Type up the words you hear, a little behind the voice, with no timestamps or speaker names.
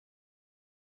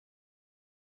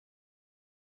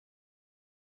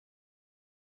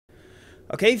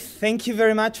Okay, thank you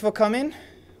very much for coming,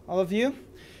 all of you.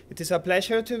 It is a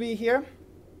pleasure to be here.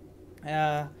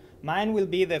 Mine will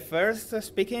be the first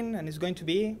speaking, and it's going to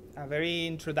be a very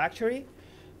introductory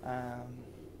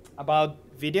about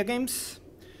video games.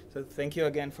 So thank you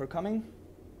again for coming.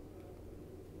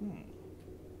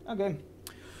 Okay,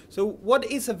 so what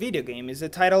is a video game is the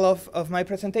title of my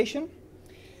presentation.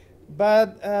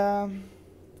 But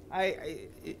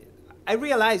I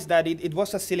realized that it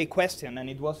was a silly question, and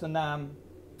it wasn't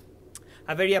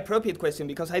a very appropriate question,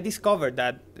 because I discovered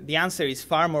that the answer is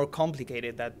far more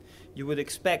complicated than you would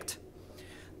expect.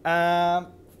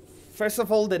 First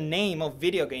of all, the name of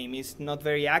video game is not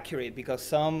very accurate, because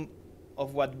some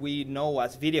of what we know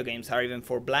as video games are even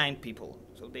for blind people,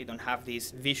 so they don't have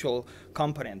this visual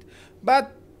component.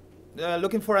 But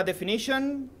looking for a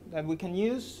definition that we can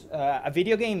use, a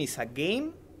video game is a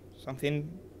game,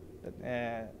 something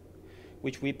that,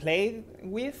 which we play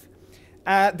with,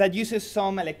 that uses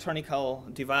some electronic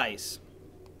device.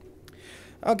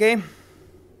 Okay,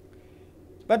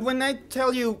 but when I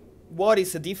tell you what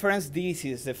is the difference, this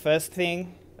is the first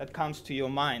thing that comes to your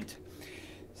mind.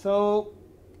 So,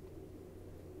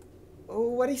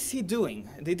 what is he doing?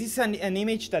 This is an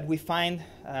image that we find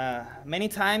many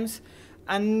times,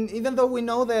 and even though we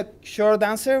know the short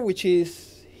answer, which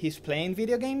is he's playing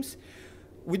video games,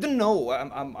 we don't know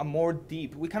a more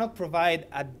deep. We cannot provide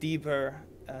a deeper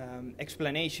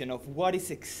explanation of what is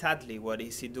exactly what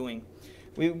is he doing.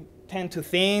 We tend to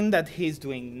think that he's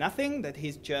doing nothing, that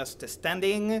he's just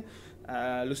standing,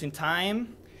 losing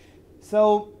time.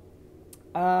 So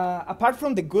apart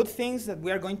from the good things that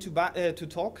we are going to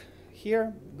talk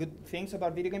here, good things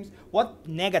about video games, what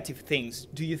negative things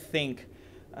do you think,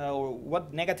 or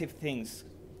what negative things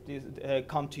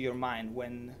come to your mind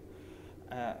when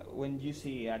you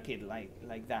see a kid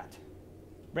like that?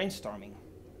 Brainstorming.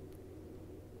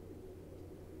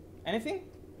 Anything?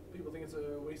 People think it's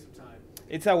a waste of time.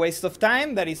 It's a waste of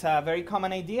time. That is a very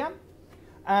common idea.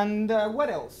 And what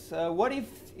else? What if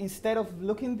instead of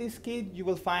looking this kid, you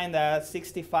will find a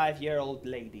 65-year-old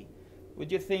lady?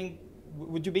 Would you think?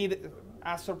 Would you be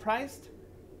as surprised?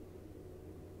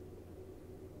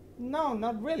 No,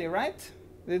 not really, right?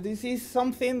 This is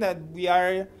something that we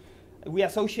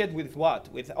associate with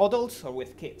what? With adults or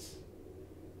with kids?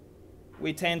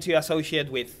 We tend to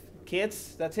associate with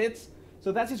kids. That's it.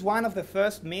 So that is one of the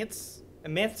first myths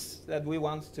that we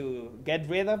want to get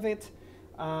rid of it.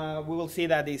 We will see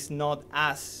that it's not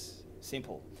as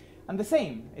simple. And the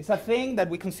same, it's a thing that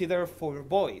we consider for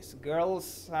boys.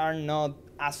 Girls are not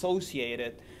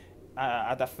associated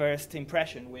at the first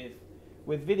impression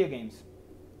with video games.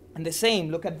 And the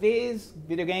same, look at this,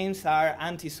 video games are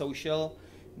antisocial.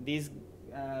 This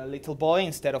little boy,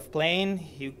 instead of playing,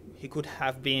 he could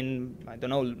have been, I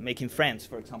don't know, making friends,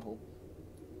 for example.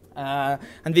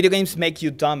 And video games make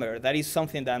you dumber. That is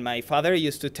something that my father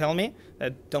used to tell me,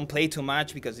 that don't play too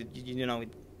much because it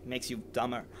makes you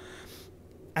dumber.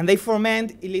 And they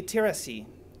foment illiteracy.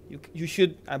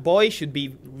 A boy should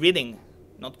be reading,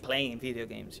 not playing video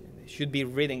games. They should be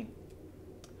reading.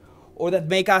 Or that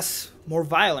make us more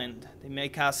violent. They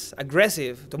make us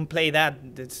aggressive. Don't play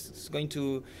that. That's going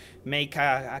to make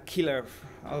a killer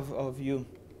of you.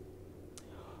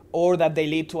 Or that they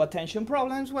lead to attention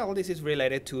problems. Well, this is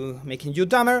related to making you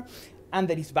dumber, and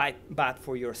that is bad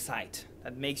for your sight.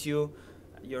 That makes your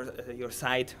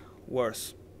sight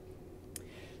worse.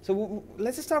 So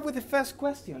let's start with the first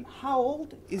question. How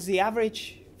old is the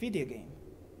average video game?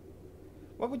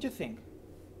 What would you think?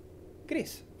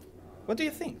 Chris, what do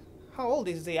you think? How old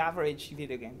is the average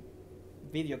video gamer?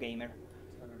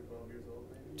 10 or 12 years old,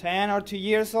 maybe. 10 or 2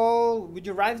 years old. Would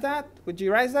you rise that? Would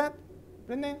you rise that?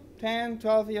 10,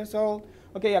 12 years old.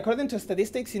 Okay, according to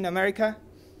statistics in America,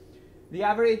 the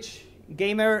average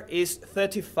gamer is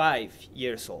 35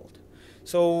 years old.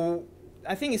 So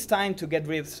I think it's time to get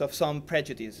rid of some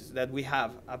prejudices that we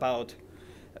have about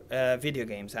video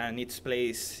games and its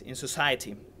place in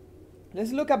society.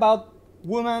 Let's look about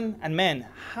women and men.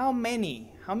 How many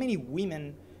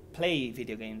women play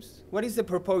video games? What is the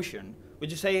proportion? Would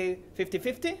you say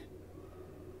 50-50?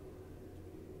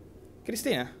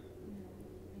 Cristina?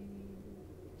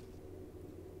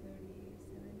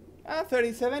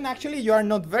 37. Actually, you are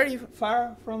not very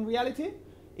far from reality.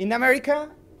 In America,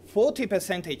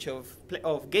 40%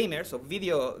 of gamers, of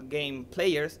video game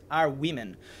players, are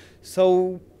women.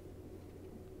 So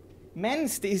men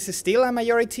is still a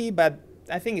majority, but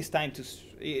I think it's time to.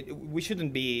 We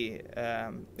shouldn't be.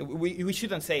 We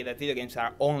shouldn't say that video games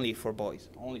are only for boys,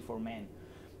 only for men.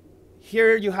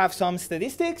 Here you have some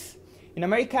statistics. In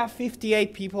America,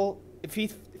 58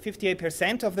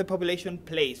 58% of the population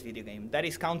plays video games. That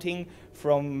is counting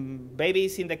from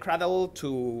babies in the cradle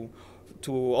to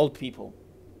old people.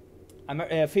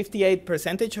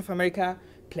 58% of America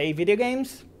play video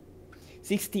games.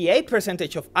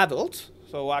 68% of adults,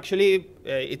 so actually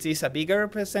it is a bigger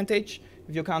percentage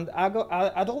if you count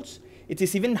adults. It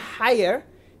is even higher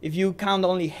if you count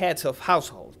only heads of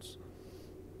households.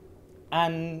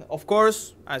 And of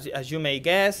course, as you may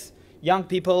guess, young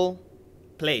people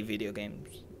play video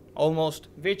games. Almost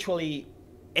virtually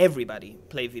everybody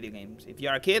play video games. If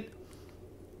you're a kid,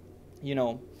 you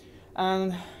know.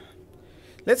 And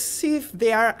let's see if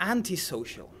they are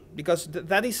antisocial, because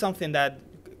that is something that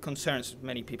concerns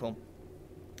many people.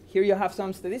 Here you have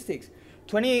some statistics.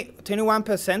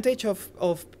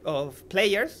 21% of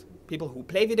players, people who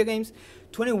play video games,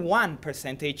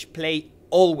 21% play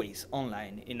always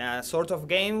online in a sort of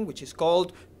game which is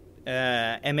called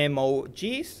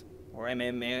MMOGs or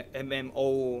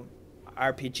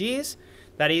MMORPGs,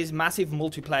 that is massive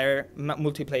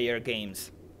multiplayer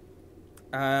games.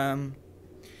 A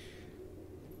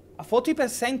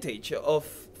 40% of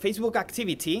Facebook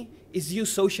activity is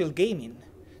use social gaming.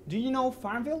 Do you know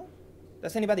Farmville?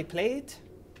 Does anybody play it?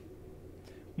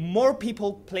 More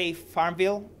people play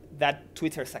Farmville than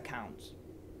Twitter's accounts.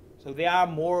 So there are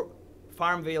more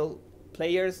Farmville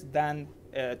players than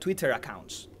Twitter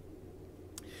accounts.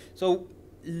 So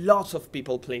lots of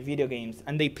people play video games,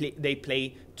 and they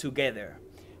play together.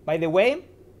 By the way,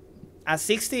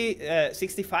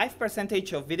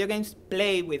 65% of video games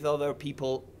play with other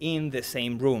people in the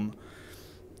same room.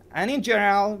 And in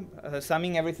general,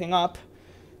 summing everything up,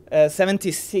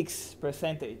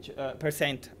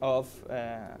 76%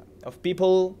 of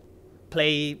people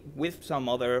play with some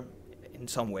other in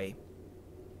some way.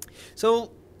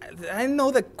 So I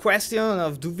know the question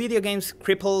of, do video games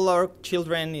cripple our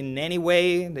children in any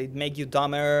way? They make you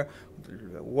dumber,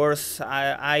 worse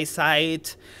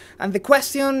eyesight. And the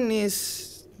question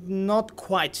is not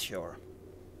quite sure.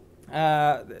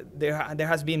 There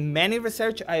has been many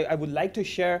research. I would like to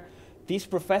share this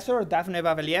professor, Daphne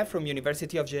Bavelier from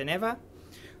University of Geneva.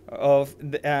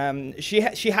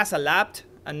 She has a lab,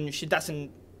 and she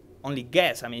doesn't only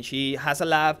guess. I mean, she has a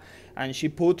lab, and she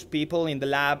puts people in the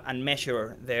lab and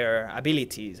measure their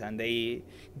abilities, and they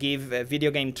give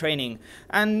video game training.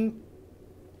 And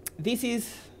this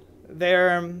is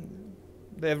the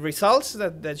results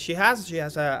that she has. She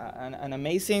has an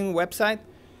amazing website.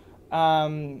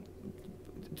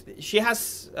 She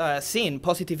has seen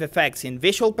positive effects in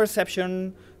visual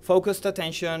perception, focused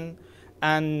attention,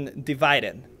 and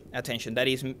divided attention, that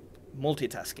is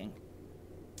multitasking.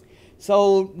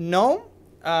 So no,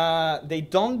 they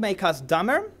don't make us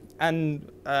dumber,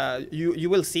 and you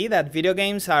will see that video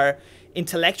games are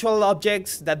intellectual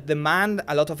objects that demand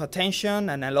a lot of attention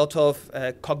and a lot of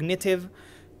cognitive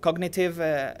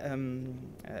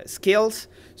skills.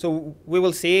 So we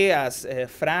will see, as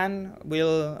Fran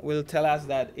will tell us,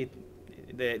 that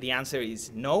the answer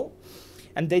is no.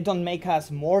 And they don't make us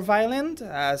more violent,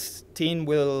 as Tin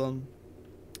will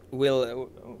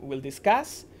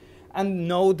discuss. And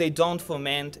no, they don't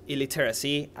foment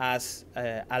illiteracy, as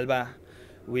Alba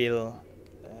will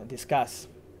discuss.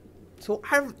 So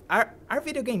are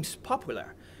video games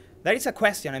popular? That is a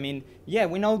question. I mean, yeah,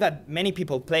 we know that many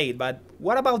people play it, but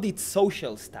what about its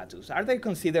social status? Are they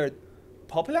considered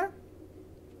popular?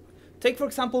 Take, for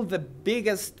example, the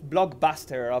biggest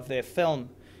blockbuster of the film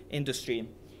industry,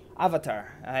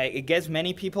 Avatar. I guess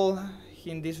many people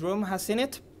in this room have seen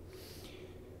it.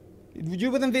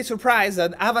 You wouldn't be surprised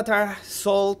that Avatar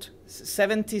sold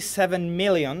 77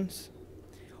 million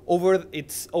over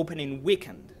its opening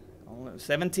weekend.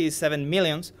 77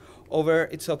 million over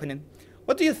its opening.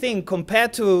 What do you think,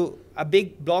 compared to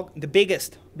the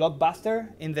biggest blockbuster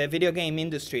in the video game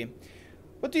industry?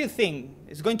 What do you think?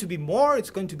 It's going to be more? It's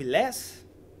going to be less?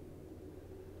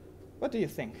 What do you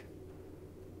think?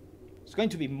 It's going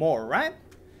to be more, right?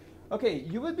 Okay,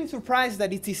 you would be surprised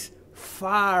that it is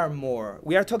far more.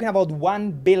 We are talking about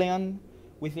 1 billion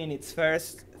within its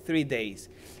first 3 days.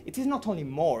 It is not only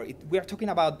more, we are talking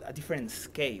about a different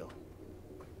scale.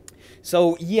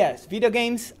 So yes, video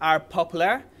games are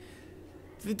popular.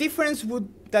 The difference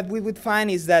that we would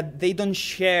find is that they don't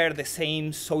share the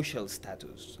same social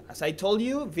status. As I told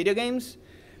you, video games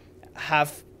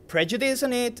have prejudice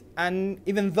on it, and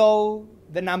even though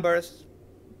the numbers,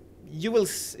 you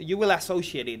will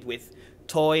associate it with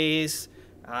toys,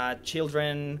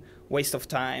 children, waste of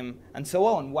time, and so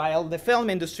on, while the film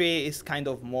industry is kind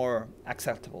of more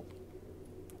acceptable.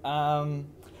 I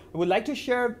would like to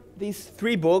share these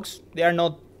 3 books. They are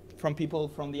not from people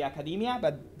from the academia,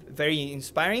 but very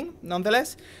inspiring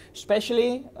nonetheless,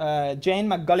 especially Jane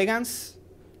McGolligan's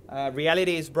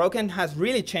reality is broken, has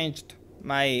really changed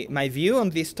my view on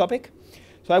this topic.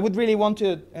 So I would really want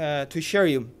to share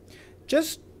you,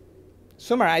 just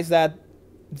summarize that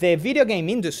the video game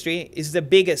industry is the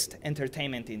biggest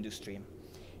entertainment industry.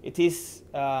 It is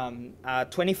a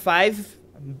 25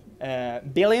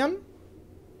 billion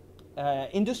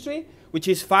industry, which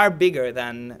is far bigger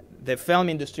than the film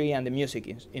industry and the music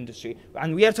industry.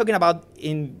 And we are talking about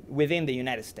within the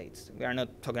United States. We are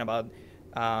not talking about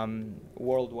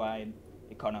worldwide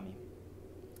economy.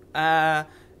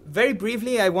 Very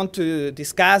briefly, I want to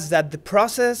discuss that the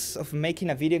process of making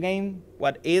a video game,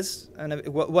 what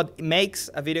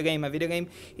makes a video game,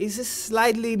 is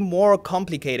slightly more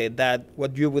complicated than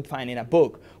what you would find in a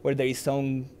book, where there is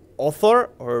some author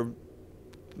or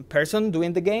person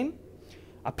doing the game,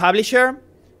 a publisher,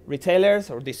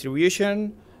 retailers or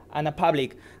distribution, and a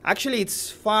public. Actually, it's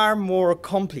far more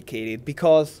complicated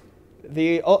because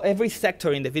every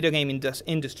sector in the video game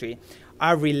industry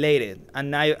are related,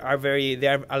 and there are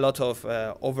a lot of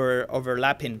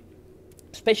overlapping,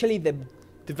 especially the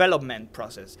development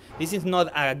process. This is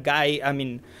not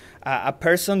a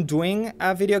person doing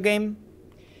a video game.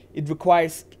 It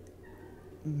requires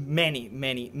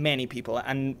many people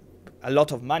and a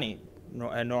lot of money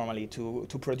normally to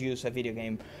produce a video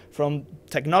game from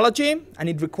technology, and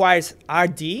it requires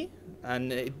R&D,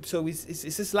 and so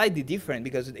it's slightly different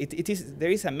because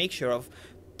there is a mixture of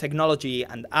technology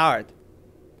and art.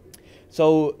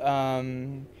 So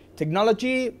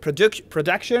technology,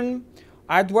 production,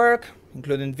 artwork,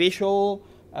 including visual,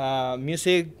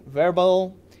 music,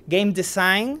 verbal, game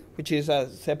design, which is a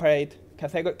separate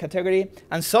category,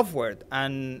 and software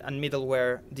and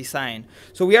middleware design.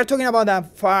 So we are talking about a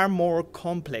far more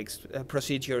complex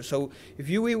procedure. So if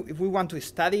we want to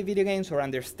study video games or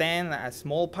understand a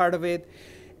small part of it,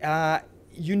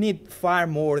 you need far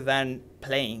more than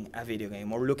playing a video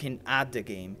game or looking at the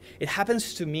game. It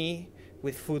happens to me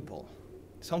with football.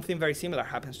 Something very similar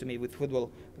happens to me with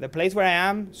football. The place where I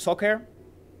am, soccer,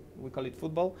 we call it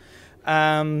football,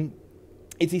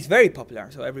 it is very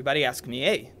popular. So everybody asks me,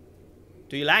 hey,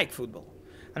 do you like football?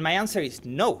 And my answer is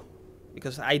no,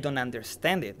 because I don't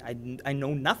understand it. I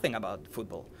know nothing about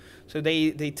football. So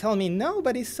they tell me, no,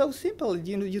 but it's so simple.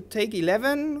 You take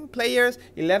 11 players,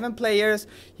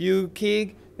 you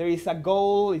kick, there is a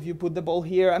goal, if you put the ball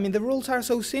here. I mean, the rules are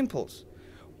so simple.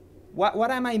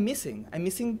 What am I missing? I'm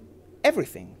missing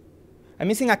everything. I'm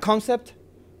missing a concept,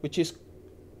 which is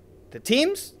the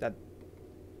teams, that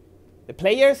the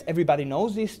players, everybody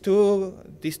knows these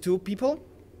two people.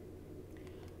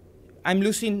 I'm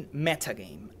losing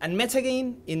metagame. And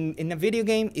metagame in a video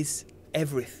game is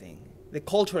everything. The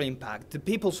cultural impact, the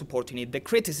people supporting it, the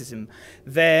criticism,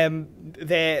 the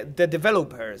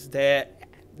developers, the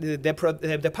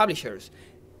publishers.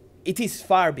 It is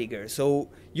far bigger,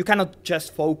 so you cannot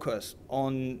just focus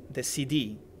on the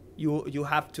CD. You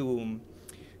have to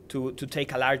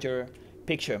take a larger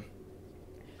picture.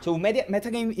 So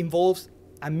metagame involves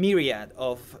a myriad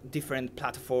of different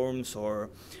platforms or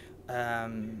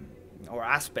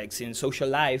aspects in social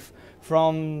life,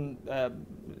 from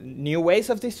new ways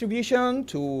of distribution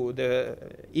to the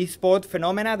e-sport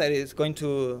phenomena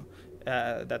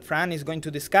that Fran is going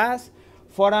to discuss,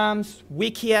 forums,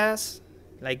 wikias,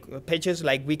 like pages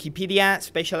like Wikipedia,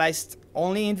 specialized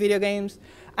only in video games,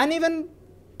 and even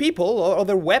people or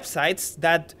other websites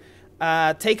that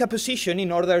take a position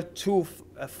in order to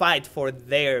fight for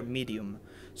their medium.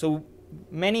 So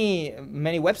many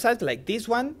websites like this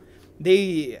one,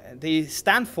 they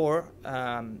stand for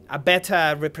a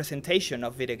better representation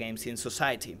of video games in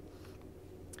society.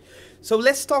 So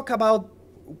let's talk about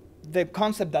the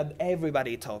concept that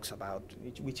everybody talks about,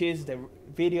 which is the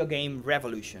video game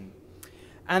revolution.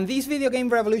 And this video game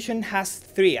revolution has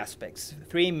three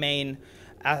main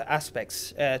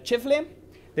aspects. Chiefly,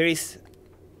 there is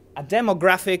a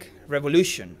demographic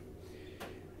revolution.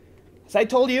 As I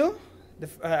told you,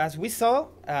 as we saw,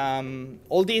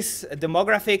 all these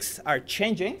demographics are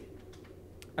changing,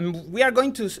 and we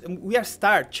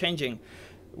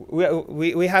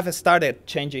have started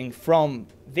changing from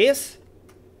this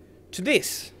to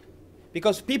this,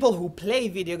 because people who play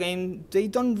video games, they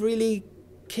don't really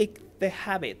kick the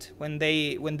habit when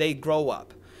they grow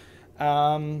up.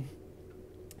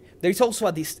 There is also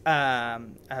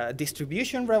a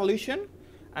distribution revolution,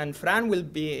 and Fran will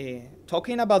be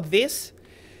talking about this.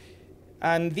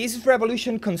 And this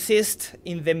revolution consists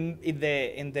in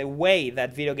the way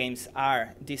that video games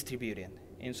are distributed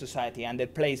in society and the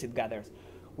place it gathers.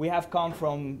 We have come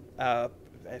from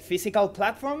physical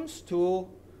platforms to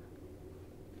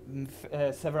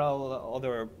several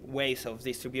other ways of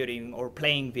distributing or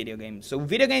playing video games. So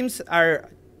video games are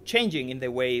changing in the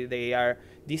way they are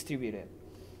distributed.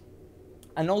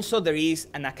 And also there is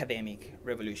an academic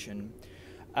revolution.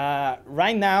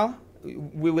 Right now,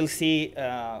 we will see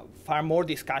far more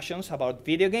discussions about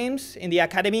video games in the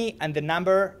academy, and the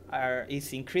number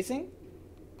is increasing.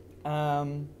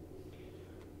 And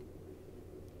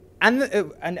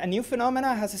a new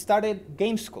phenomena has started: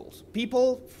 game schools.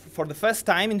 People, for the first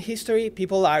time in history,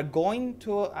 people are going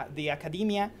to the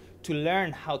academia to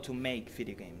learn how to make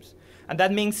video games. And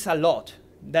that means a lot.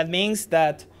 That means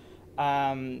that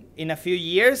in a few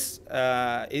years,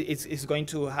 it's going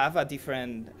to have a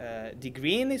different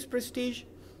degree in its prestige,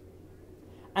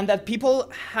 and that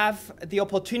people have the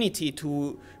opportunity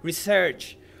to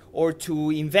research or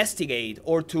to investigate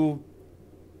or to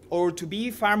be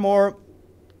far more,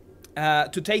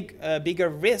 to take bigger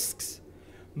risks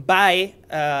by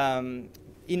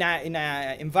in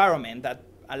an environment that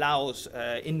allows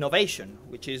innovation,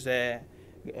 which is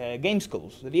game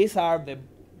schools. So these are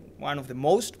one of the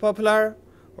most popular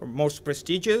or most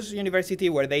prestigious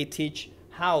university where they teach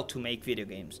how to make video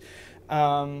games.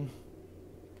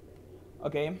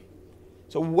 Okay,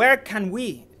 so where can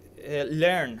we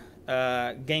learn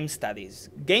game studies?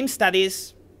 Game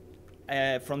studies,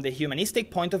 from the humanistic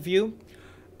point of view,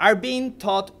 are being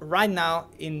taught right now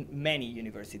in many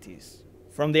universities,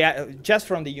 just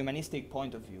from the humanistic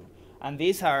point of view. And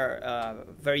these are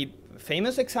very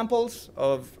famous examples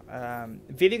of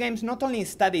video games, not only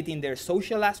studied in their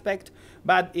social aspect,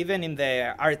 but even in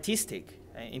their artistic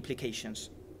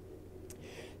implications.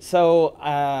 So,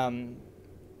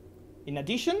 in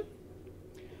addition,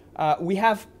 we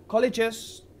have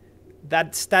colleges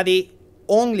that study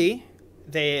only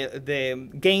the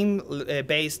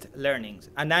game-based learnings,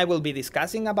 and I will be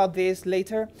discussing about this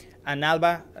later, and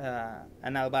Alba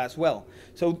as well.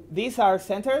 So these are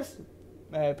centers: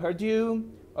 Purdue,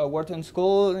 Wharton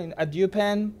School at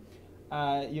UPenn,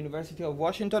 University of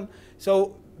Washington.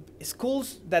 So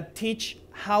schools that teach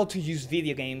how to use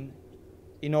video game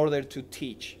in order to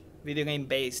teach, video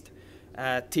game-based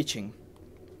teaching.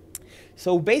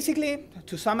 So basically,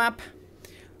 to sum up,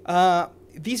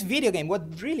 this video game, what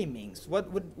really means,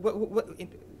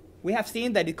 we have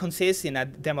seen that it consists in a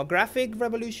demographic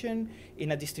revolution,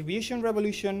 in a distribution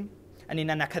revolution, and in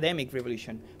an academic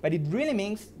revolution. But it really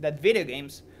means that video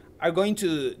games are going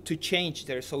to change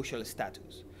their social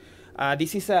status.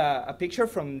 This is a picture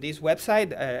from this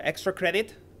website, Extra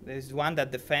Credit. This is one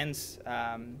that defends,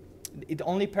 its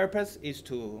only purpose is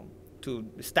to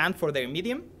stand for their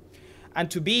medium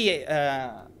and to be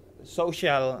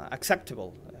social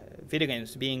acceptable, video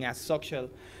games being as social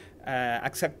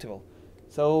acceptable.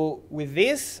 So with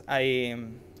this,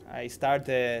 I start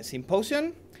the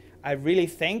symposium. I really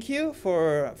thank you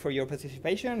for your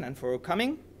participation and for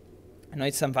coming. I know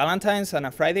it's St. Valentine's on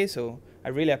a Friday, so I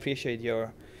really appreciate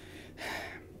your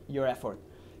effort.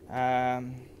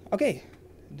 Okay,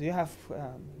 do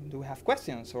we have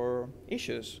questions or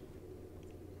issues?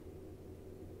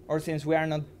 Or since we are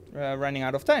not running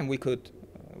out of time, we could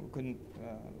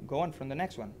go on from the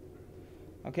next one.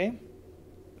 Okay.